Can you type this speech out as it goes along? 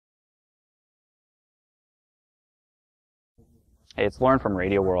It's Lauren from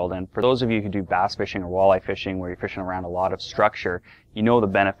Radioworld, and for those of you who do bass fishing or walleye fishing where you're fishing around a lot of structure, you know the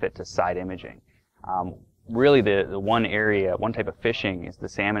benefit to side imaging. Really the one type of fishing is the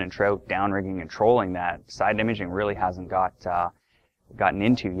salmon and trout downrigging and trolling that side imaging really hasn't gotten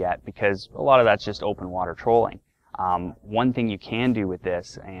into yet, because a lot of that's just open water trolling. One thing you can do with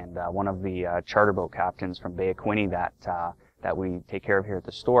this, and one of the charter boat captains from Bay of Quinte that we take care of here at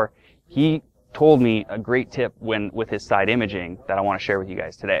the store, he told me a great tip with his side imaging that I want to share with you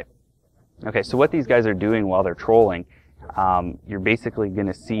guys today. Okay, so what these guys are doing while they're trolling, you're basically going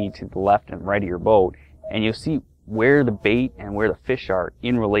to see to the left and right of your boat, and you'll see where the bait and where the fish are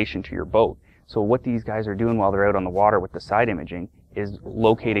in relation to your boat. So what these guys are doing while they're out on the water with the side imaging is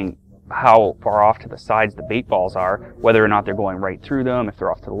locating how far off to the sides the bait balls are, whether or not they're going right through them, if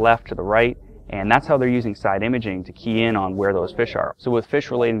they're off to the left, to the right, and that's how they're using side imaging to key in on where those fish are. So with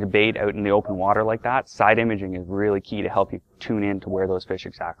fish relating to bait out in the open water like that, side imaging is really key to help you tune in to where those fish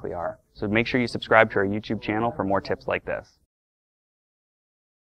exactly are. So make sure you subscribe to our YouTube channel for more tips like this.